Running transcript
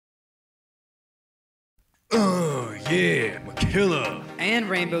Yeah, Makilla. And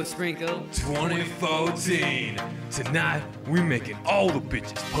Rainbow Sprinkle. 2014. Tonight, we making all the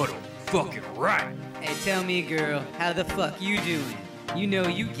bitches puddle fucking right. Hey, tell me, girl, how the fuck you doing? You know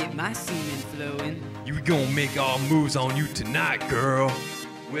you get my semen flowing. You gonna make our moves on you tonight, girl.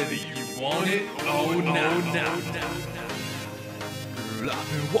 Whether you want it or not. Girl,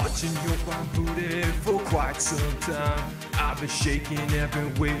 I've been watching your fine booty for quite some time. I've been shaking, I've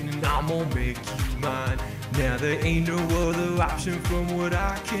been waiting, I'm gonna make you mine. Now there ain't no other option from what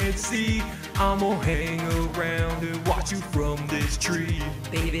I can see. I'm gonna hang around and watch you from this tree.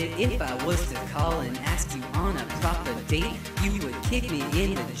 Baby, if I was to call and ask you on a proper date, you would kick me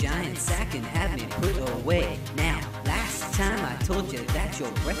in the giant sack and have me put away. Now, last time I told you that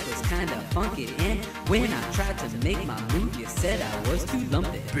your breath was kinda funky, and when I tried to make my move, you said I was too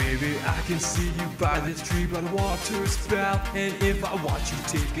lumpy. Baby, I can see you by this tree by the water spout, and if I watch you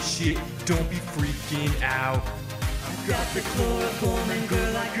take a shit, don't be freaking out. I got the chloroform and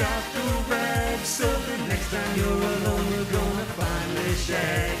girl, I got the rag. So the next time you're alone, we're gonna finally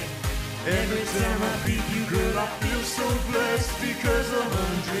shag. Every time I beat you, girl, I feel so blessed, because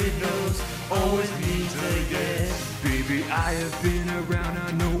 100 no's always means a yes. Baby, I have been around,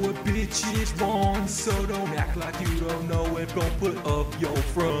 I know what bitches want, so don't act like you don't know and don't put up your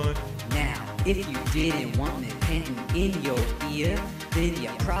front. Now, if you didn't want me panting in your ear, then you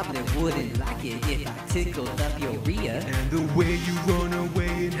probably wouldn't like it if I tickled up your rear. And the way you run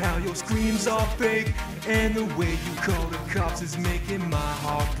away and how your screams are fake, and the way you call the cops is making my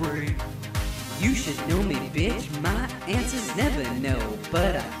heart break. You should know me, bitch, my answer's never no,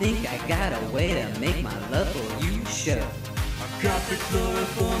 but I think I got a way to make my love for you show. I got the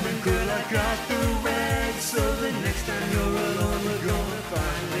chloroform and girl, I got the rag. So the next time you're alone, we're gonna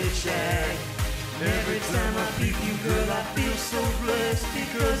finally shag. Every time I beat you, girl, I feel so blessed,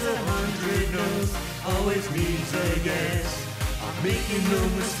 because 100 no's always means a yes. I'm making no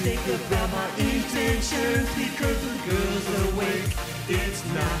mistake about my intentions, because the girl's awake, it's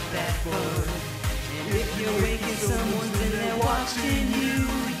not that fun. And if you're waking someone's in there watching you,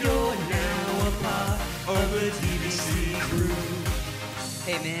 you're now a part of the DVC crew.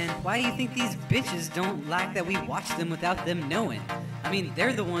 Hey man, why do you think these bitches don't like that we watch them without them knowing? I mean,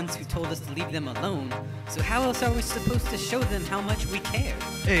 they're the ones who told us to leave them alone, so how else are we supposed to show them how much we care?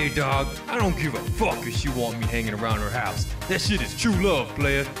 Hey dog, I don't give a fuck if she want me hanging around her house. That shit is true love,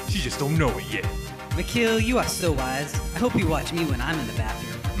 player. She just don't know it yet. Mikil, you are so wise. I hope you watch me when I'm in the bathroom.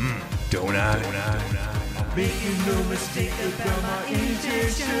 Don't I? I'm making no mistake about my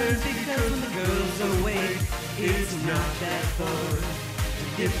intentions, because when the girl's awake, it's not that fun.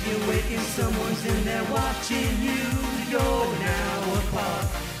 And if you're waking someone's in there watching you, you're now a part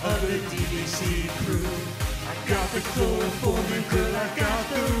of the DVC crew. I got the chloroform and girl, I got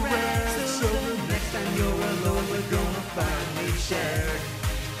the rag. So the next time you're alone, we're gonna finally shag.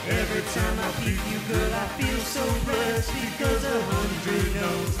 Every time I beat you, girl, I feel so blessed, because 100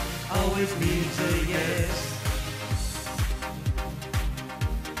 no's always means a yes.